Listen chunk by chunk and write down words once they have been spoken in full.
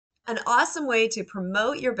An awesome way to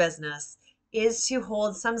promote your business is to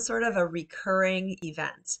hold some sort of a recurring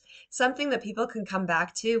event, something that people can come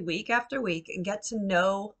back to week after week and get to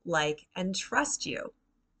know, like, and trust you.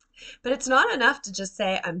 But it's not enough to just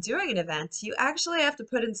say, I'm doing an event. You actually have to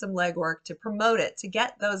put in some legwork to promote it, to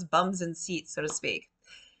get those bums in seats, so to speak.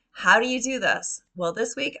 How do you do this? Well,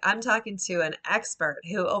 this week I'm talking to an expert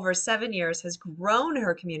who over 7 years has grown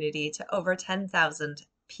her community to over 10,000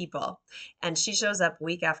 people. And she shows up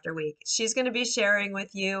week after week. She's going to be sharing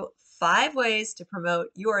with you 5 ways to promote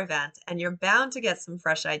your event, and you're bound to get some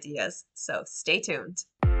fresh ideas. So stay tuned.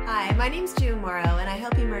 Hi, my name's June Morrow, and I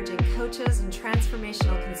help emerging coaches and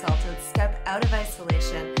transformational consultants step out of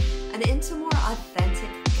isolation and into more authentic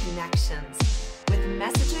connections with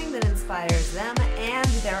messaging that inspires them and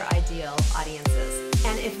their ideal audiences.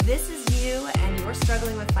 And if this is you and you're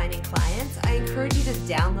struggling with finding clients, I encourage you to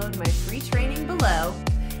download my free training below,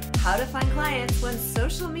 How to Find Clients When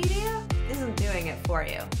Social Media Isn't Doing It For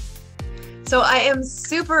You. So I am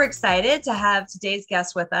super excited to have today's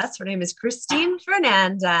guest with us. Her name is Christine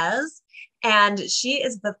Fernandes, and she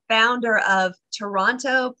is the founder of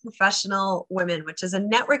Toronto Professional Women, which is a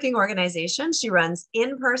networking organization. She runs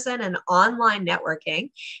in-person and online networking.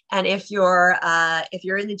 And if you're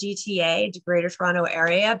in the GTA, the Greater Toronto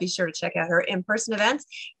Area, be sure to check out her in-person events.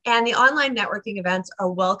 And the online networking events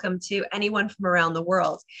are welcome to anyone from around the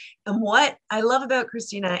world. And what I love about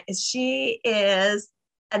Christina is she is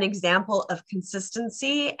an example of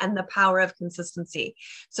consistency and the power of consistency.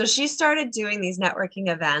 So she started doing these networking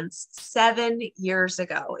events 7 years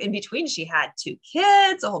ago. In between, she had 2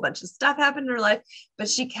 kids, a whole bunch of stuff happened in her life, but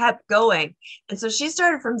she kept going. And so she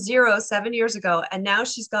started from zero 7 years ago, and now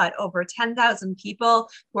she's got over 10,000 people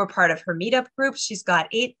who are part of her Meetup group. She's got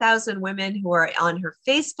 8,000 women who are on her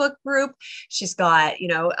Facebook group. She's got,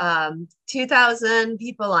 2,000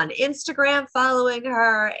 people on Instagram following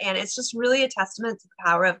her. And it's just really a testament to the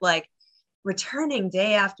power of like returning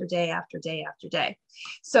day after day after day after day.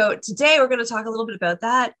 So today we're going to talk a little bit about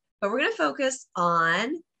that, but we're going to focus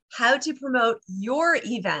on how to promote your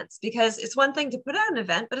events, because it's one thing to put out an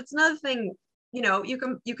event, but it's another thing, you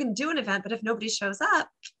can do an event, but if nobody shows up,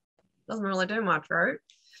 it doesn't really do much, right?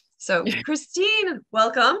 So Christine,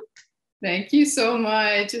 welcome. Thank you so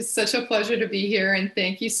much. It's such a pleasure to be here. And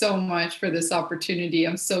thank you so much for this opportunity.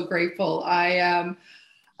 I'm so grateful. I am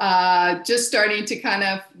just starting to kind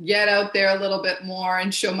of get out there a little bit more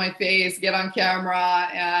and show my face, get on camera.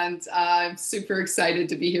 And I'm super excited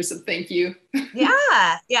to be here. So thank you.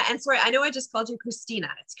 Yeah. Yeah. And sorry, I know I just called you Christina.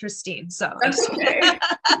 It's Christine. So that's okay.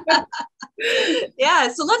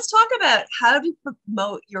 Yeah. So let's talk about how to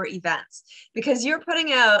promote your events, because you're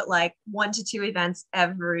putting out like 1 to 2 events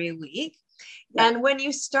every week. Yeah. And when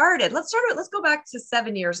you started, let's go back to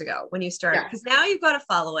 7 years ago when you started, because now you've got a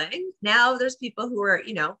following. Now there's people who are,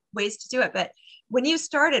 ways to do it. But when you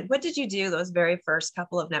started, what did you do those very first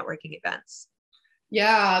couple of networking events?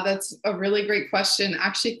 Yeah, that's a really great question.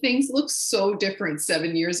 Actually, things look so different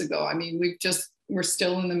 7 years ago. I mean, we're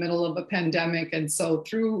still in the middle of a pandemic. And so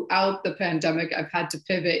throughout the pandemic, I've had to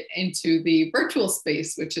pivot into the virtual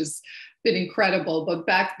space, which has been incredible. But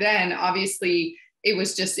back then, obviously, it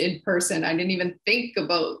was just in person. I didn't even think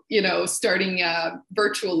about, starting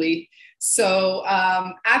virtually. So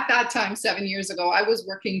at that time, 7 years ago, I was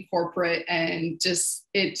working corporate, and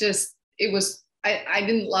I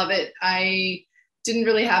didn't love it. I didn't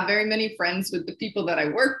really have very many friends with the people that I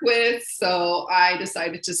work with. So I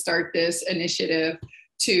decided to start this initiative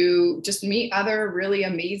to just meet other really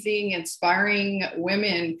amazing, inspiring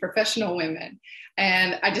women, professional women.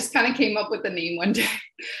 And I just kind of came up with the name one day.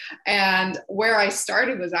 And where I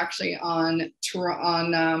started was actually on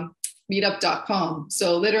Meetup.com.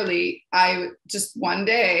 So literally, I just one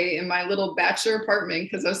day in my little bachelor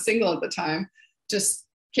apartment, because I was single at the time, just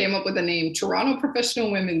came up with the name Toronto Professional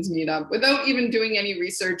Women's Meetup without even doing any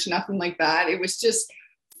research, nothing like that. It was just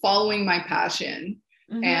following my passion.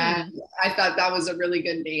 Mm-hmm. And I thought that was a really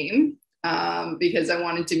good name because I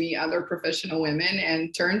wanted to meet other professional women.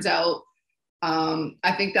 And turns out,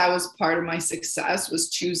 I think that was part of my success, was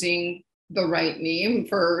choosing the right name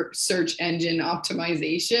for search engine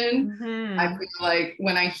optimization. Mm-hmm. I feel like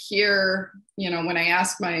when I hear, when I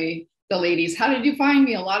ask the ladies, how did you find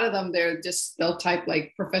me? A lot of them, they'll type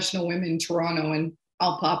like Professional Women Toronto and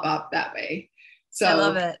I'll pop up that way. So I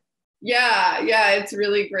love it. Yeah, it's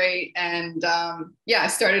really great. And I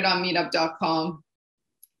started on meetup.com,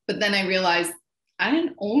 but then I realized I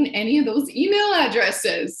didn't own any of those email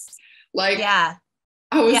addresses. I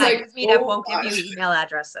was like, Meetup won't give you email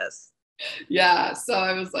addresses. Yeah, so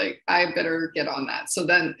I was like, I better get on that. So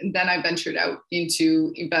then I ventured out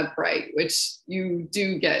into Eventbrite, which you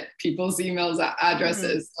do get people's emails Mhm.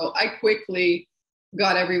 addresses. So I quickly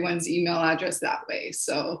got everyone's email address that way.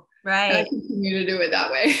 So and I Right. continue to do it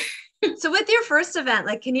that way. So with your first event,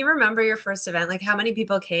 like, can you remember your first event? Like, how many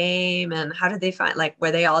people came and how did they find, like, were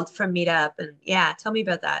they all from Meetup? And yeah, tell me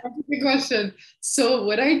about that. That's a good question. So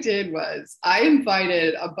what I did was I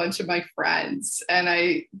invited a bunch of my friends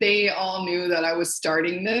and they all knew that I was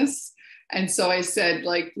starting this. And so I said,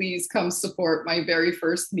 like, please come support my very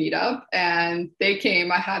first meetup. And they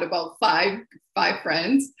came. I had about five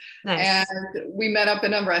friends. And Nice. we met up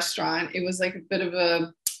in a restaurant. It was like a bit of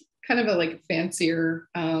a kind of a like fancier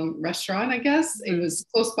restaurant, I guess. It Mhm. was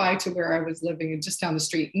close by to where I was living and just down the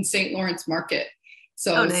street in St. Lawrence Market.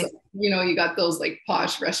 So Oh, it's, nice. you got those like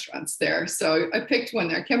posh restaurants there. So I picked one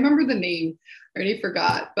there. I can't remember the name. I already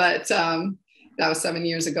forgot, but that was 7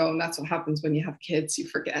 years ago. And that's what happens when you have kids, you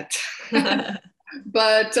forget.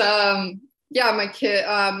 But yeah,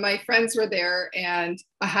 my friends were there, and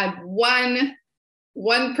I had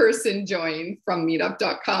one person join from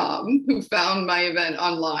meetup.com who found my event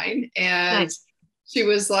online, and Nice. she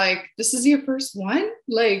was like, this is your first one?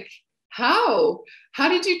 Like, how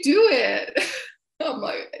did you do it? I'm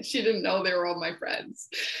like, she didn't know they were all my friends.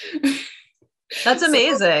 That's So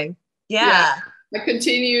amazing. yeah, Yeah. I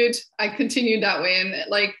continued that way, and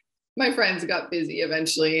like my friends got busy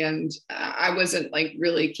eventually, and I wasn't like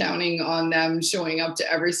really counting on them showing up to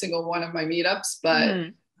every single one of my meetups, but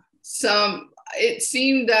Mhm. some it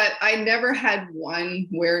seemed that I never had one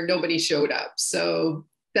where nobody showed up. So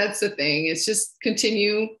that's the thing. It's just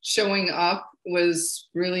continue showing up was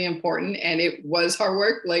really important, and it was hard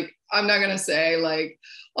work. Like, I'm not gonna say like,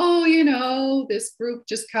 oh, this group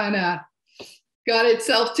just kind of got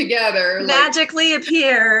itself together. Like, Magically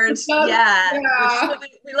appeared. Yeah. Which yeah,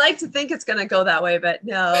 we like to think it's going to go that way, but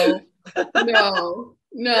no. no,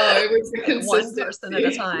 it was a One person at a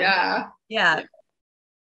consistency. time. Yeah. Yeah.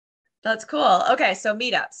 That's cool. Okay, so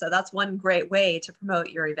Meetup. So that's one great way to promote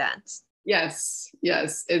your event. Yes,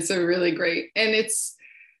 it's a really great, and it's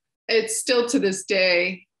still to this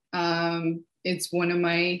day, it's one of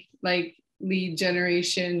my like lead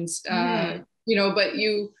generations, Hmm. but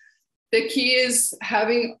the key is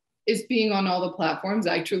being on all the platforms.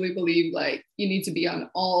 I truly believe like you need to be on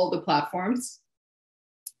all the platforms,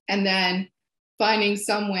 and then finding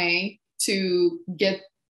some way to get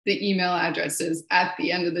the email addresses at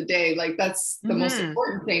the end of the day. Like, that's the most Hmm.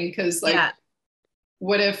 important thing, because like, Yeah.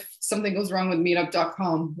 what if something goes wrong with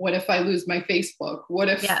meetup.com? What if I lose my Facebook? What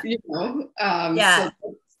if, Yeah. so Yeah.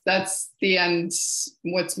 that's the end,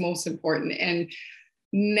 what's most important. And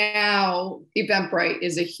now Eventbrite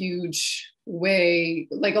is a huge way,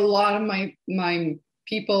 like a lot of my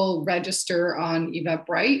people register on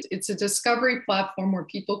Eventbrite. It's a discovery platform where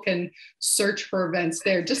people can search for events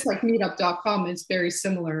there, just like meetup.com is very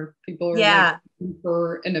similar. People are like Yeah. looking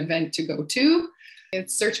for an event to go to.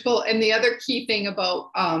 It's searchable. And the other key thing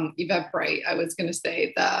about Eventbrite, I was going to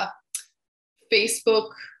say Facebook,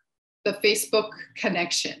 the Facebook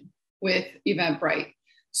connection with Eventbrite.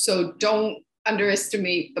 So don't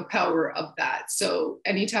underestimate the power of that. So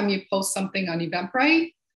anytime you post something on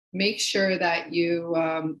Eventbrite, make sure that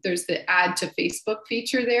there's the add to Facebook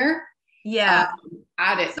feature there. Um, Yeah.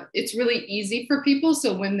 Add it. It's really easy for people.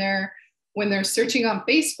 So when they're searching on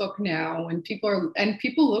Facebook now, when people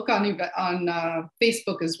look on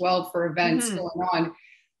Facebook as well for events Hmm. going on,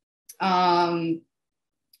 um,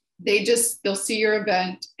 they'll see your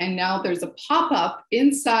event, and now there's a pop-up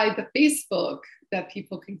inside the Facebook that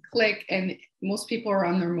people can click, and most people are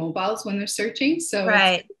on their mobiles when they're searching, so it's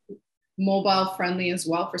Right. mobile friendly as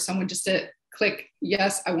well for someone just to click,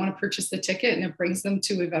 yes, I want to purchase the ticket, and it brings them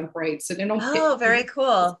to Eventbrite, so they don't Oh, very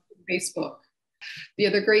cool. Facebook. The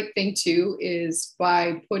other great thing too is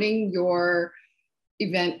by putting your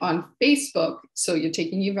event on Facebook, so you're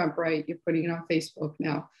taking Eventbrite, you're putting it on Facebook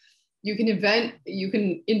now, you can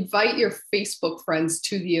invite your Facebook friends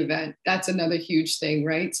to the event. That's another huge thing,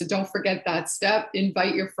 right? So don't forget that step.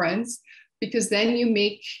 Invite your friends, because then you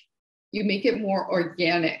make it more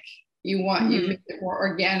organic. You Hmm. make it more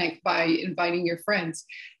organic by inviting your friends.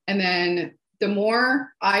 And then the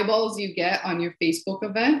more eyeballs you get on your Facebook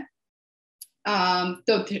event,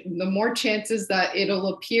 the more chances that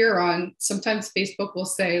it'll appear on. Sometimes Facebook will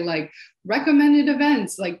say like recommended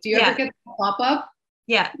events. Like, do you ever Yeah. get a pop up?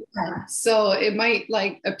 Yeah. Yeah. So it might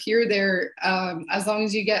like appear there, as long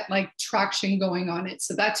as you get like traction going on it.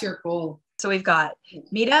 So that's your goal. So we've got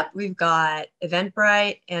Meetup, we've got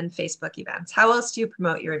Eventbrite, and Facebook events. How else do you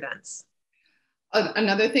promote your events?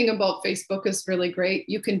 Another thing about Facebook is really great.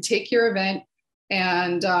 You can take your event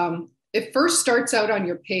and it first starts out on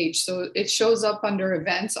your page. So it shows up under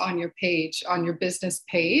events on your page, on your business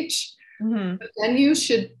page. Mm-hmm. But then you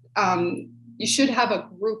should have a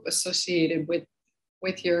group associated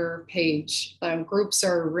with your page. Groups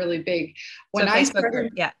are really big. So When I Facebook group,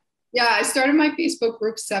 started, yeah. yeah, I started my Facebook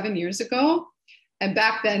group 7 years ago. And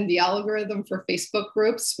back then, the algorithm for Facebook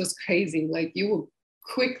groups was crazy. Like you will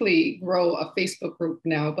quickly grow a Facebook group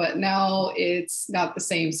now, but now it's not the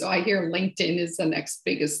same. So I hear LinkedIn is the next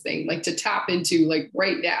biggest thing, like to tap into, like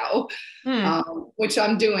right now, Hmm. which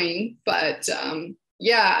I'm doing. But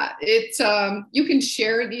yeah, it's you can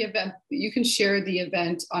share the event. You can share the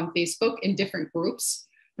event on Facebook in different groups.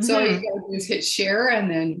 So all you Mm-hmm. gotta do is hit share,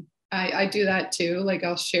 and then I do that too. Like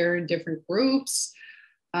I'll share in different groups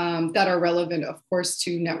that are relevant, of course,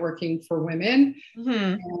 to networking for women.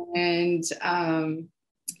 Mm-hmm. And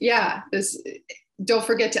yeah, this don't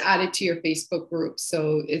forget to add it to your Facebook group.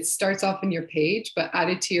 So it starts off in your page, but add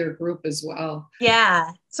it to your group as well.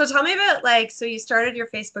 Yeah. So tell me about like, so you started your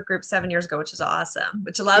Facebook group 7 years ago, which is awesome,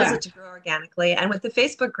 which allows Yeah, it to grow organically. And with the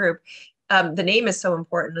Facebook group, the name is so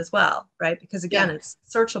important as well, right? Because again, yeah, it's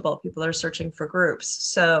searchable. People are searching for groups.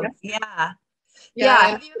 So yes, yeah. yeah. Yeah.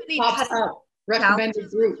 And Have you any pops kind of up recommended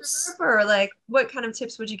challenges with your groups. group or like what kind of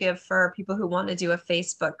tips would you give for people who want to do a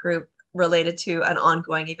Facebook group related to an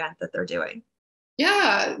ongoing event that they're doing?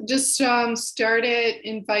 Yeah, just start it,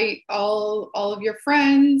 invite all of your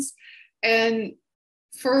friends. And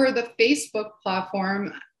for the Facebook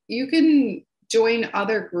platform, you can join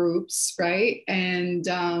other groups, right? And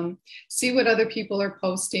see what other people are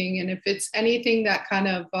posting. And if it's anything that kind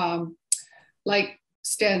of like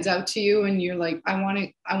stands out to you and you're like, I want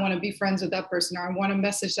to be friends with that person, or I want to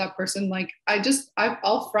message that person, like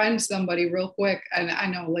I'll friend somebody real quick. And I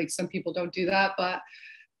know like some people don't do that, but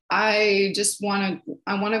I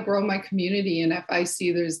want to grow my community. And if I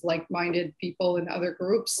see there's like-minded people in other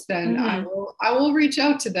groups, then Hmm. I will reach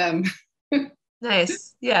out to them.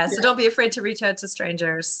 Nice. Yeah. So Yeah. don't be afraid to reach out to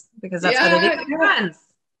strangers because that's how they Yeah, become your yeah. friends.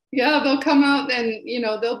 Yeah, they'll come out and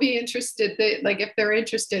they'll be interested. They like if they're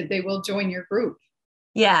interested, they will join your group.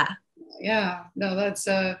 Yeah. Yeah. No, that's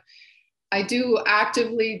I do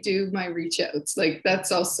actively do my reach outs. Like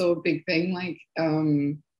that's also a big thing. Like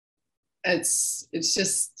it's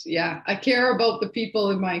just yeah, I care about the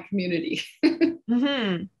people in my community.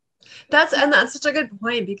 Hmm. That's such a good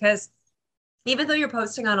point because even though you're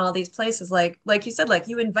posting on all these places, like you said, like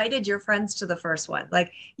you invited your friends to the first one,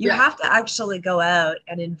 like you Yeah. have to actually go out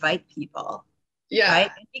and invite people, Yeah.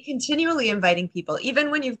 right? And be continually inviting people,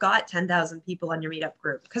 even when you've got 10,000 people on your meetup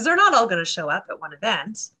group, because they're not all going to show up at one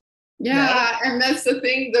event, right? Yeah, and that's the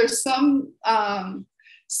thing. There's some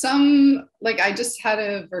like I just had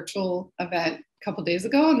a virtual event a couple days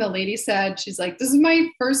ago, and the lady said, she's like, "This is my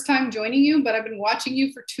first time joining you, but I've been watching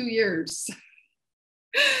you for 2 years."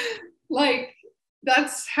 Like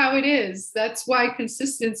that's how it is. That's why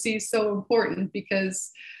consistency is so important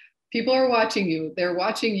because people are watching you. They're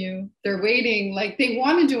watching you. They're waiting. Like they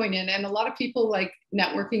want to join in, and a lot of people like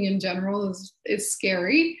networking in general is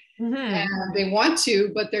scary Hmm. and they want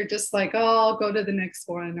to, but they're just like, oh, I'll go to the next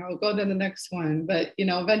one or I'll go to the next one. But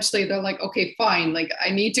eventually they're like, okay, fine, like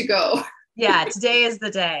I need to go. Yeah, today is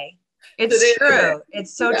the day. It's Today is it. true.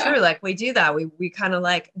 It's so Yeah. true. Like we do that. We kind of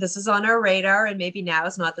like this is on our radar and maybe now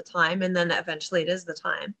is not the time and then eventually it is the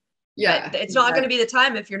time. But Yeah. it's not going to Exactly. be the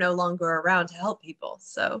time if you're no longer around to help people.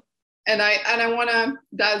 So, And I want to,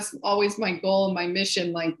 that's always my goal and my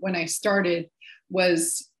mission. Like when I started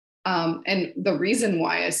was, and the reason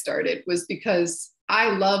why I started was because I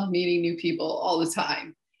love meeting new people all the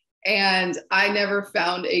time. And I never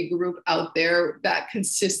found a group out there that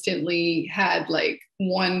consistently had like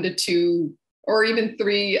 1 to 2 or even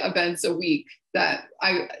 3 events a week that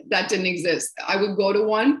didn't exist. I would go to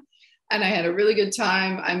one and I had a really good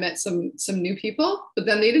time. I met some new people, but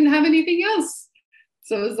then they didn't have anything else.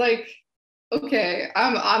 So it was like, okay,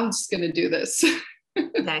 I'm just gonna do this.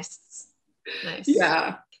 nice. Nice.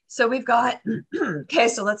 Yeah. So we've got okay,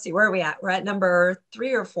 so let's see where are we at? We're at number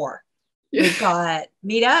 3 or 4. Yeah. We've got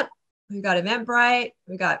Meetup, we've got Eventbrite,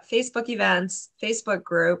 we've got Facebook events, Facebook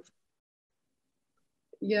group,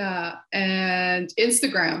 Yeah. And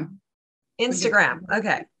Instagram. We can, Instagram.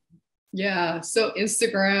 Okay. yeah. So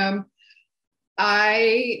Instagram,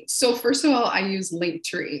 so first of all, I use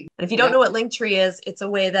Linktree. And if you don't Yeah. know what Linktree is, it's a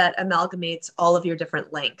way that amalgamates all of your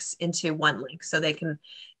different links into one link. So they can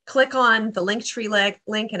click on the Linktree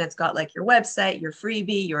link and it's got like your website, your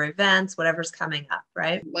freebie, your events, whatever's coming up,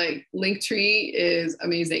 right? Like Linktree is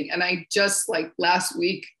amazing. And I just like last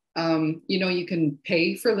week, you can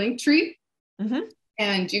pay for Linktree Mm-hmm.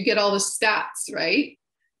 and you get all the stats, right?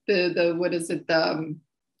 The what is it?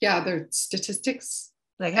 Yeah, their statistics.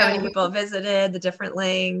 Like how many And people visited the different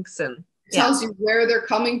links and yeah. tells you where they're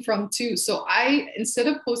coming from too. So instead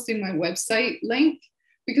of posting my website link,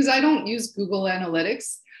 because I don't use Google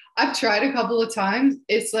Analytics, I've tried a couple of times.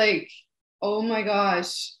 It's like, oh my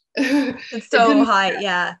gosh, It's so high.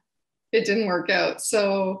 Yeah. it didn't work out.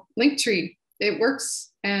 So Linktree, it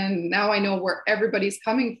works. And now I know where everybody's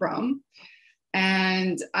coming from.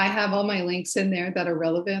 And I have all my links in there that are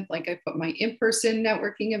relevant. Like I put my in-person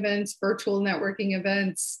networking events, virtual networking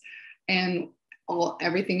events, and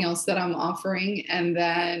everything else that I'm offering. And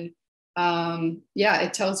then,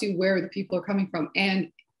 it tells you where the people are coming from.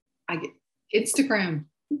 And I get Instagram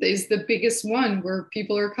is the biggest one where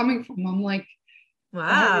people are coming from. I'm like, that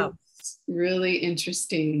Wow. is really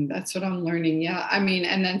interesting. That's what I'm learning. Yeah. I mean,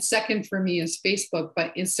 and then second for me is Facebook,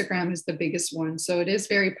 but Instagram is the biggest one. So it is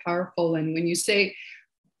very powerful. And when you say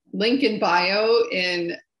link in bio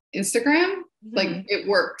in Instagram, like it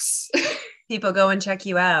works. People go and check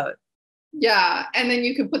you out. Yeah. And then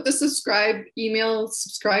you can put the email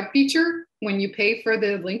subscribe feature when you pay for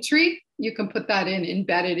the Linktree. You can put that in,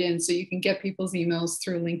 embed it in, so you can get people's emails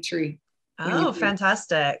through Linktree. Oh,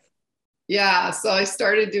 fantastic. Yeah. So I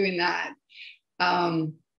started doing that.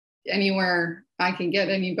 Anywhere I can get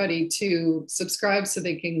anybody to subscribe so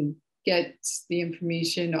they can get the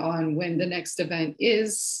information on when the next event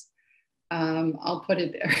is, I'll put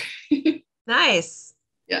it there. Nice.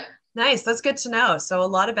 Yeah. Nice. That's good to know. So a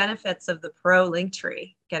lot of benefits of the pro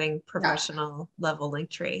Linktree, getting Yeah. professional level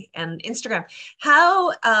Linktree and Instagram.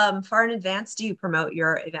 How far in advance do you promote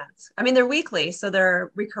your events? I mean, they're weekly, so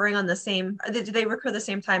they're recurring on the same, do they recur the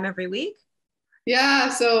same time every week? Yeah,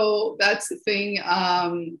 so that's the thing.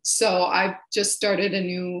 So I've just started a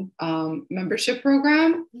new membership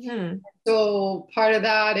program. So part of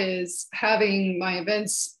that is having my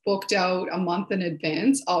events booked out a month in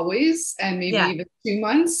advance always, and maybe even 2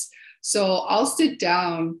 months. So I'll sit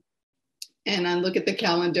down and I look at the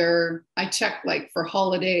calendar. I check like for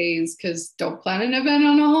holidays, because don't plan an event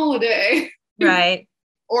on a holiday. Right.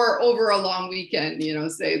 Or over a long weekend,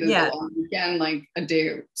 say there's a long weekend, like a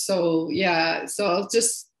day. So yeah, so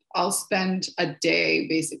I'll spend a day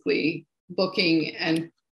basically booking and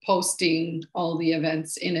posting all the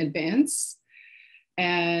events in advance.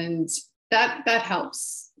 And that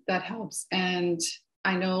helps. That helps. And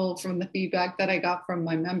I know from the feedback that I got from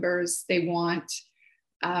my members, they want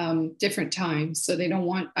different times. So they don't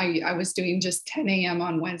want, I was doing just 10 a.m.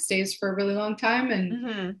 on Wednesdays for a really long time.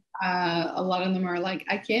 And a lot of them are like,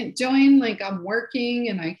 I can't join, like I'm working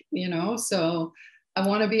and so I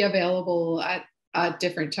want to be available at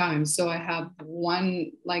different times. So I have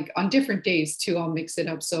one, like on different days too, I'll mix it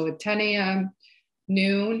up. So at 10 a.m.,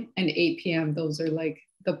 noon, and 8 p.m., those are like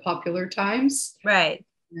the popular times. Right.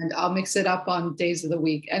 And I'll mix it up on days of the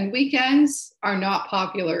week. And weekends are not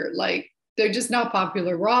popular. Like they're just not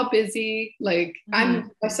popular. We're all busy. Like I'm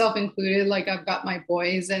myself included. Like I've got my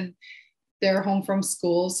boys and they're home from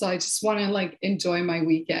school. So I just want to like enjoy my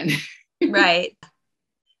weekend. Right.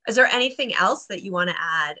 Is there anything else that you want to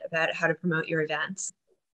add about how to promote your events?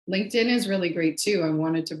 LinkedIn is really great too. I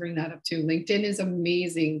wanted to bring that up too. LinkedIn is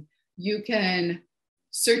amazing. You can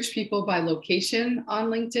search people by location on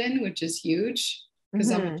LinkedIn, which is huge because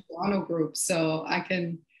I'm a Toronto group. So I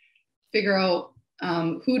can figure out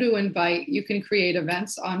who to invite. You can create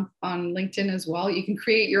events on LinkedIn as well. You can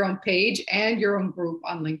create your own page and your own group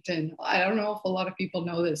on LinkedIn. I don't know if a lot of people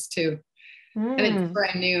know this too. And it's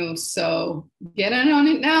brand new. So get in on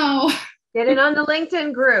it now. Get in on the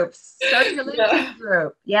LinkedIn groups. Start your LinkedIn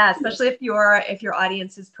group. Yeah, especially if your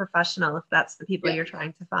audience is professional, if that's the people you're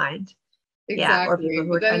trying to find. Exactly. Yeah, or people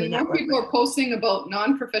who are trying to network. People are posting about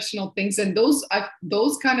non-professional things, and those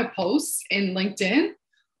kind of posts in LinkedIn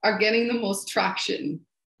are getting the most traction.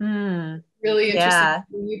 Really interesting. Yeah.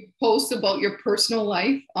 When you post about your personal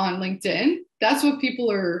life on LinkedIn, that's what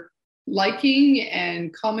people are liking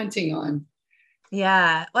and commenting on.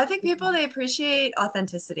 Yeah. Well, I think people, they appreciate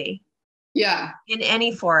authenticity. Yeah. In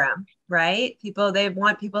any forum, right? They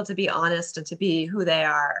want people to be honest and to be who they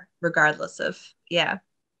are, regardless of,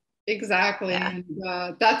 Exactly. Yeah.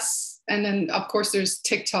 And then of course there's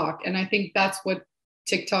TikTok. And I think that's what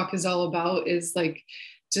TikTok is all about, is like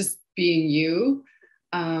just being you.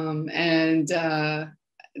 I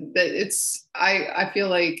feel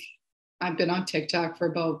like I've been on TikTok for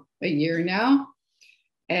about a year now,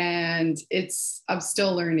 and I'm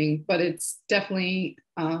still learning, but it's definitely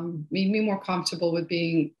made me more comfortable with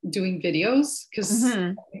doing videos, because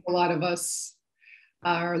I think a lot of us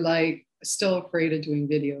are like still afraid of doing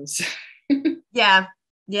videos. Yeah,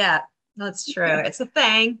 that's true. It's a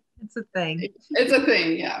thing. It's a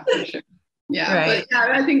thing, yeah, for sure. Yeah, right. But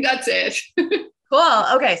yeah, I think that's it. Cool.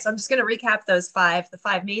 Okay, so I'm just going to recap the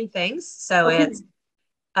five main things. So Okay. it's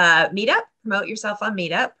Meetup, promote yourself on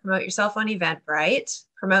Meetup, promote yourself on Eventbrite,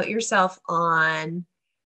 promote yourself on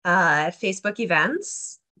Facebook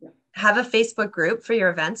events, have a Facebook group for your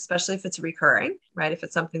events, especially if it's recurring, right? If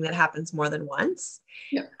it's something that happens more than once,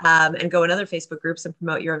 Yeah. and go in other Facebook groups and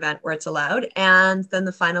promote your event where it's allowed. And then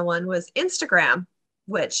the final one was Instagram,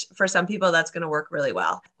 which for some people that's going to work really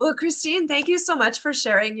well. Well, Christine, thank you so much for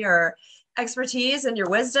sharing your expertise and your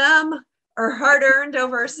wisdom, or hard earned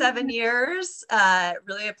over 7 years.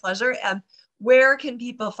 Really a pleasure. Where can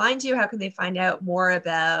people find you? How can they find out more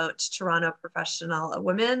about Toronto Professional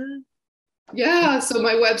Women? Yeah, so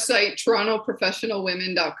my website,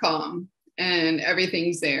 torontoprofessionalwomen.com, and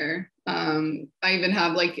everything's there. I even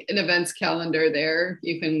have like an events calendar there.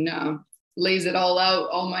 You can lays it all out,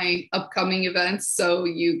 all my upcoming events, so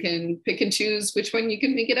you can pick and choose which one you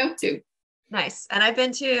can make it out to. Nice. And I've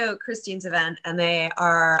been to Christine's event, and they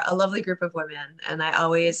are a lovely group of women. And I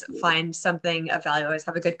always find something of value. I always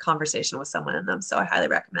have a good conversation with someone in them. So I highly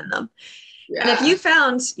recommend them. And if Yeah. you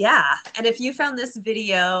found, yeah, and if you found this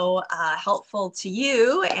video helpful to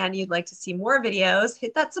you and you'd like to see more videos,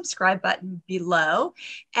 hit that subscribe button below.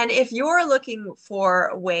 And if you're looking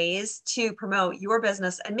for ways to promote your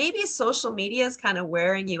business and maybe social media is kind of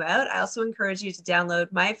wearing you out, I also encourage you to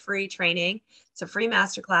download my free training. It's a free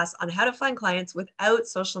masterclass on how to find clients without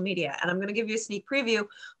social media. And I'm going to give you a sneak preview.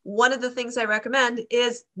 One of the things I recommend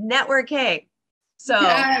is networking. So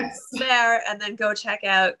Yes. there, and then go check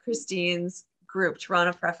out Christine's group,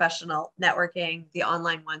 Toronto Professional Networking, the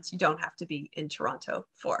online ones you don't have to be in Toronto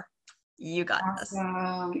for. You got this.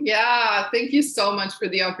 Awesome. Yeah. Thank you so much for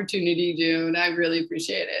the opportunity, June. I really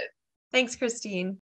appreciate it. Thanks, Christine.